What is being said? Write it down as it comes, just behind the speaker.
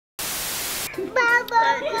Wait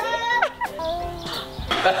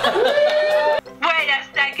a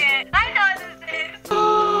second. I know this is.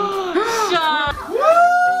 Shut.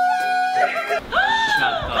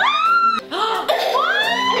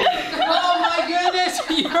 Oh my goodness!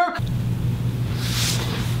 You're...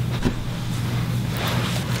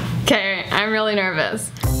 Okay, I'm really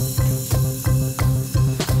nervous.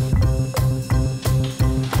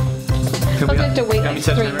 Can we have to wait like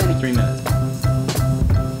 3 minutes. 3 minutes.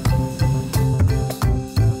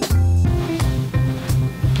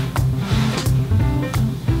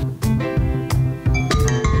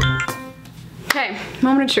 Okay,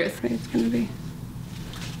 moment of truth. It's gonna be.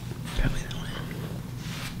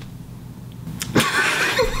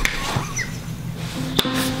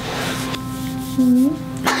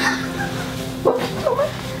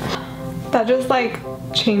 That just like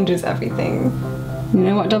changes everything. You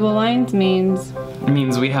know what double lines means? It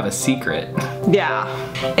means we have a secret. Yeah.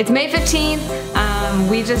 It's May 15th.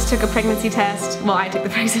 We just took a pregnancy test. Well, I took the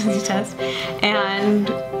pregnancy test, and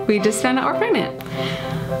we just found out we're pregnant.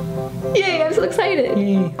 Yay! I'm so excited.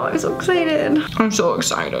 Yay. Oh, I'm so excited. I'm so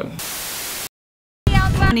excited.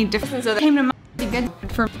 Any difference so that came to mind be good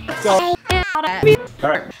for me.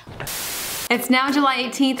 Alright. It's now July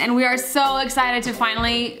 18th, and we are so excited to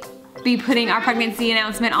finally be putting our pregnancy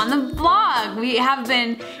announcement on the vlog. We have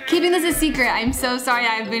been keeping this a secret. I'm so sorry.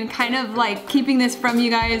 I've been kind of like keeping this from you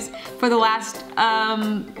guys for the last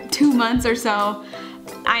 2 months or so.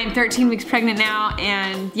 I am 13 weeks pregnant now,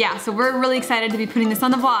 and yeah, so we're really excited to be putting this on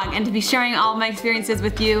the vlog and to be sharing all of my experiences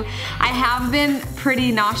with you. I have been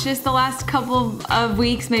pretty nauseous the last couple of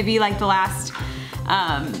weeks, maybe like the last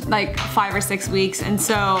like 5 or 6 weeks, and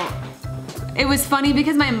so it was funny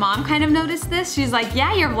because my mom kind of noticed this. She's like,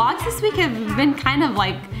 yeah, your vlogs this week have been kind of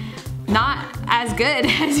like not as good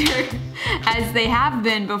as they have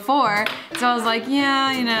been before. So I was like,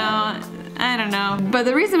 yeah, you know, I don't know. But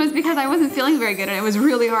the reason was because I wasn't feeling very good and it was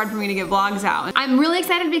really hard for me to get vlogs out. I'm really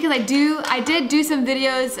excited because I did do some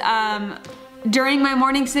videos during my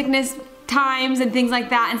morning sickness times and things like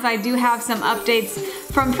that, and so I do have some updates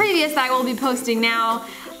from previous that I will be posting now.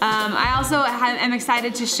 I also am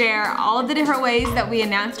excited to share all of the different ways that we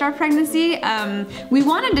announced our pregnancy. We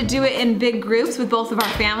wanted to do it in big groups with both of our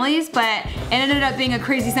families, but it ended up being a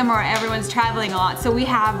crazy summer where everyone's traveling a lot. So we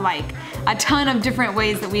have like a ton of different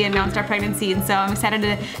ways that we announced our pregnancy, and so I'm excited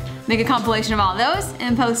to make a compilation of all those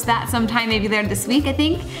and post that sometime maybe later this week, I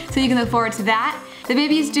think. So you can look forward to that. The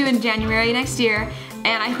baby is due in January next year,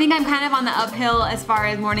 and I think I'm kind of on the uphill as far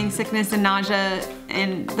as morning sickness and nausea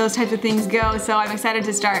and those types of things go, so I'm excited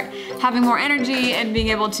to start having more energy and being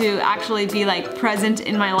able to actually be like present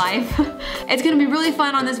in my life. It's gonna be really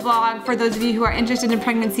fun on this vlog for those of you who are interested in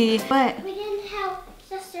pregnancy. But we didn't help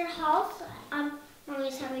Sister House.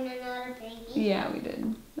 Mommy's having another baby. Yeah, we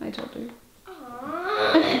did. I told her.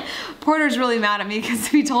 Aww. Porter's really mad at me because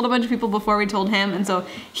we told a bunch of people before we told him, and so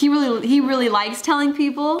he really likes telling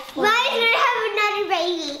people. Mommy's gonna have another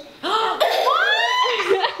baby. What?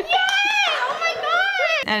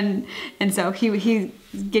 And so he's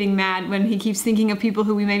getting mad when he keeps thinking of people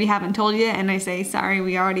who we maybe haven't told yet, and I say, sorry,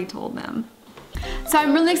 we already told them. So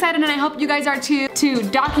I'm really excited, and I hope you guys are too, to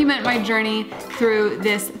document my journey through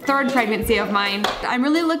this 3rd pregnancy of mine. I'm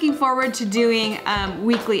really looking forward to doing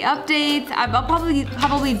weekly updates. I'll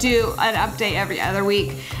probably do an update every other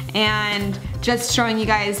week and just showing you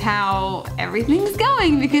guys how everything's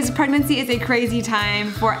going, because pregnancy is a crazy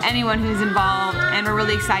time for anyone who's involved, and we're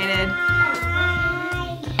really excited.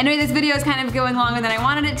 Anyway, this video is kind of going longer than I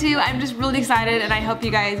wanted it to. I'm just really excited, and I hope you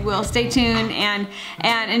guys will stay tuned and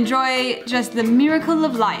enjoy just the miracle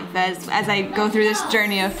of life as I go through this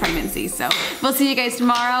journey of pregnancy. So we'll see you guys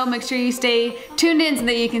tomorrow. Make sure you stay tuned in so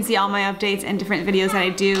that you can see all my updates and different videos that I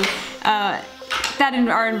do that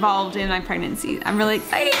are involved in my pregnancy. I'm really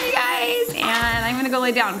excited, you guys, and I'm gonna go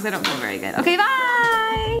lay down because I don't feel very good. Okay,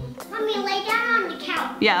 bye! Mommy, lay down on the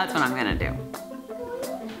couch. Yeah, that's what I'm gonna do.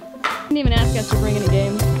 Didn't even ask us to bring any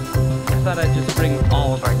games. I thought I'd just bring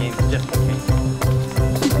all of our games just in case.